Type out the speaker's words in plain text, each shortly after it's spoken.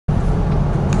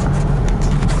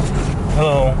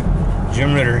Hello,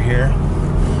 Jim Ritter here.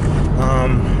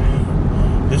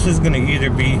 This is going to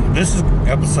either be, this is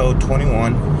episode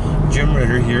 21, Jim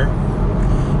Ritter here,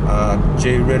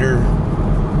 J Ritter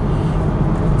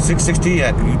 660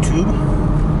 at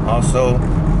YouTube, also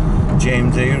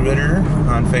James A. Ritter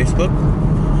on Facebook.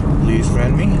 Please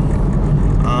friend me.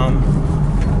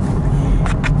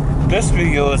 This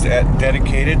video is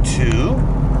dedicated to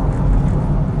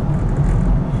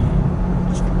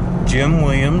Jim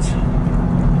Williams,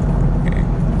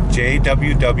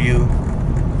 JWW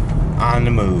on the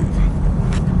move.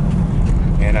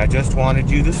 And I just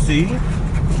wanted you to see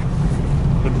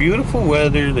the beautiful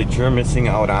weather that you're missing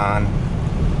out on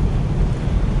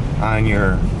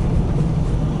your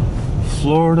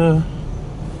Florida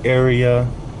area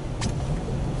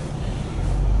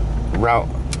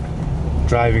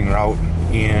driving route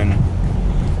in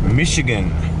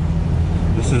Michigan.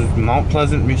 This is Mount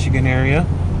Pleasant, Michigan area.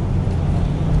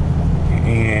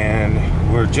 And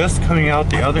we're just coming out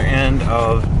the other end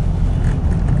of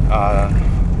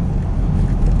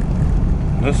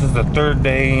this is the third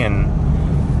day in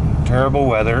terrible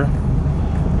weather.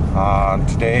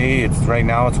 Today right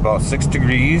now it's about 6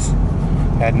 degrees.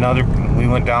 We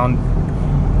went down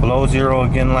below zero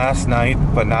again last night,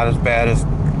 but not as bad as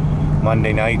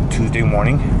Monday night and Tuesday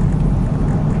morning.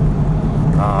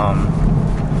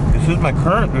 This is my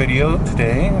current video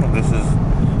today. This is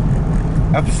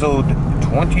episode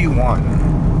 21,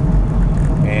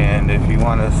 and if you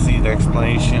want to see the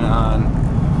explanation on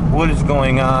what is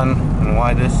going on and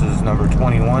why this is number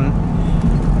 21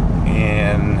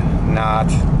 and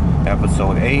not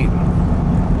episode 8,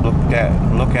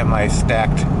 look at my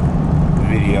stacked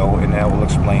video, and that will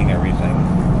explain everything.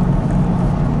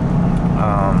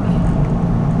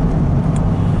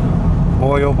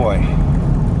 Boy oh boy,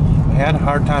 I had a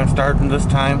hard time starting this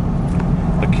time.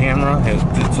 The camera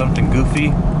did something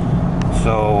goofy,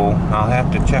 so I'll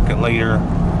have to check it later.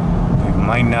 We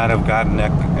might not have gotten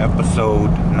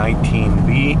episode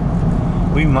 19B.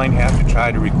 We might have to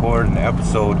try to record an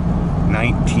episode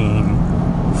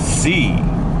 19C,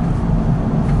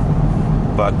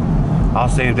 but I'll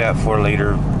save that for a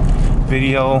later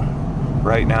video.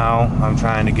 Right now I'm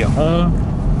trying to get home.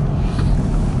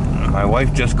 My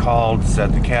wife just called,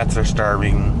 said the cats are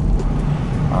starving.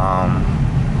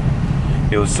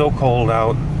 It was so cold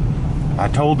out. I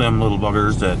told them little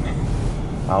buggers that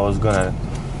I was gonna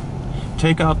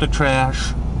take out the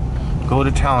trash, go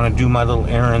to town and do my little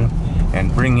errand,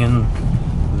 and bring in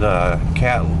the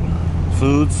cat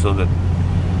food so that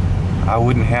I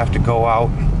wouldn't have to go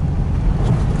out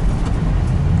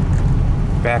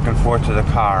back and forth to the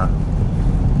car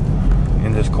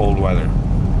in this cold weather.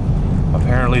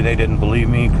 Apparently they didn't believe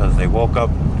me because they woke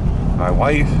up my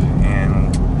wife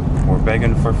and were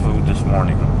begging for food this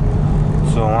morning.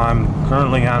 So I'm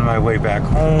currently on my way back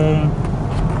home.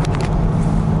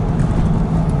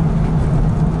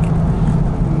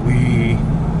 We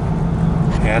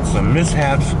had some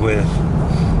mishaps with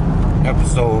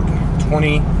episode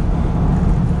 20,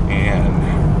 and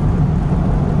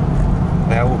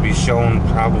that will be shown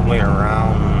probably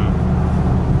around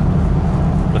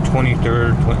the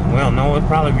 23rd. Well, no, it'll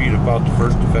probably be about the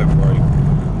 1st of February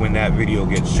when that video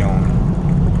gets shown.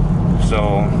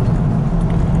 So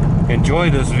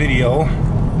enjoy this video.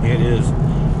 It is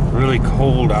really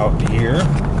cold out here.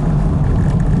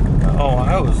 Oh,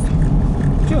 I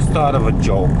just thought of a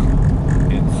joke.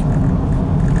 It's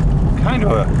kind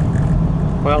of a,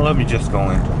 well, let me just go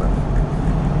into it.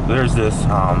 There's this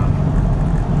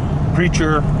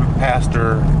preacher,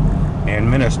 pastor, and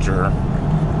minister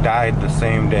died the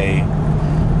same day,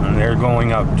 and they're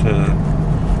going up to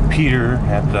Peter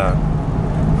at the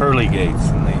pearly gates,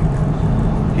 and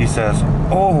he says,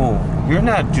 "Oh, you're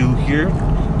not due here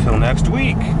till next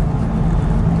week."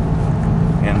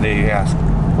 And they ask,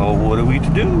 "Well, what are we to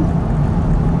do?"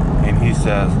 And he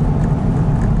says,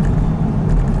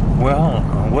 "Well,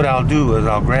 what I'll do is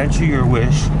I'll grant you your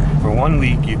wish. For 1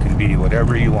 week you can be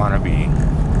whatever you want to be."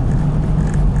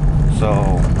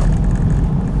 So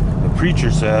the preacher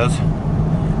says,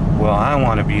 "Well, I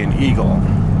want to be an eagle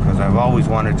because I've always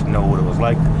wanted to know what it was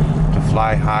like to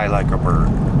fly high like a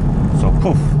bird." So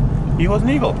poof, he was an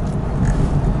eagle.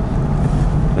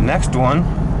 The next one,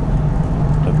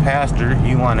 the pastor,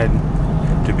 he wanted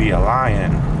to be a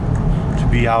lion, to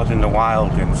be out in the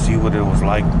wild and see what it was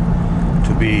like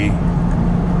to be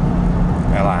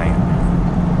a lion.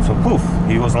 So poof,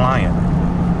 he was a lion.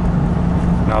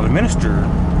 Now the minister,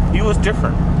 he was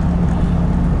different.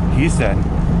 He said,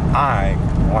 "I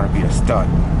want to be a stud."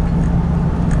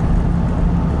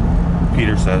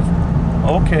 Peter says,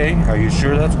 "Okay, are you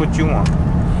sure that's what you want?"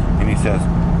 And he says,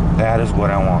 "That is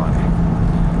what I want."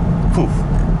 poof,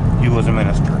 he was a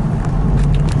minister.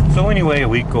 So anyway, a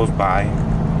week goes by,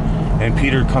 and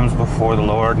Peter comes before the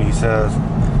Lord, and he says,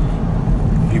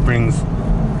 he brings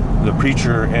the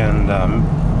preacher and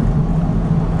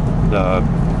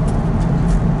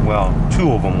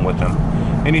two of them with him,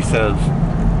 and he says,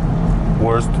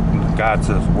 God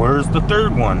says, where's the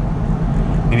third one?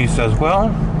 And he says,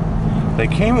 well, they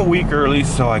came a week early,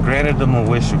 so I granted them a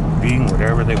wish of being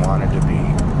whatever they wanted to be.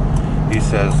 He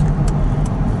says,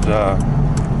 the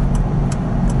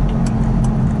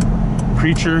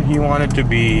preacher, he wanted to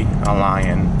be a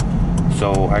lion,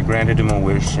 so I granted him a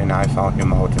wish, and I found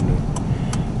him out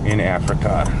in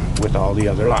Africa with all the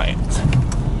other lions.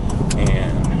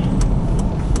 And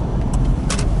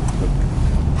the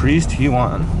priest, he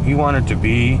wanted to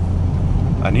be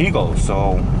an eagle,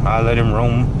 so I let him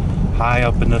roam high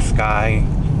up in the sky,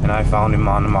 and I found him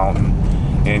on the mountain,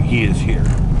 and he is here.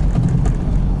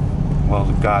 Well,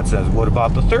 God says, what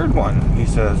about the third one? He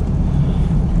says,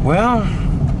 well,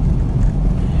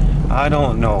 I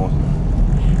don't know.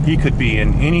 He could be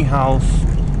in any house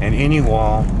and any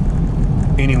wall,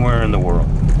 anywhere in the world,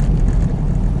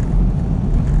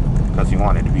 because he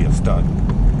wanted to be a stud.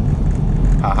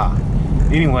 Haha.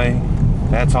 Anyway,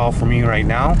 that's all for me right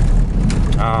now.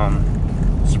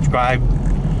 Subscribe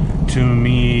to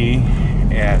me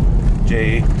at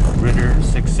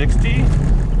JWW660.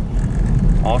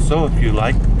 Also, if you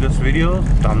like this video,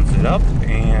 thumbs it up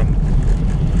and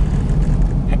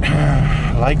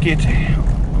like it.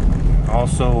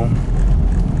 Also,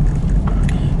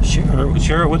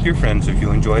 share it with your friends if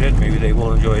you enjoyed it. Maybe they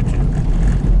will enjoy it too.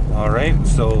 Alright,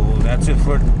 so that's it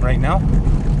for right now.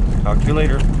 Talk to you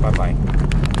later. Bye-bye.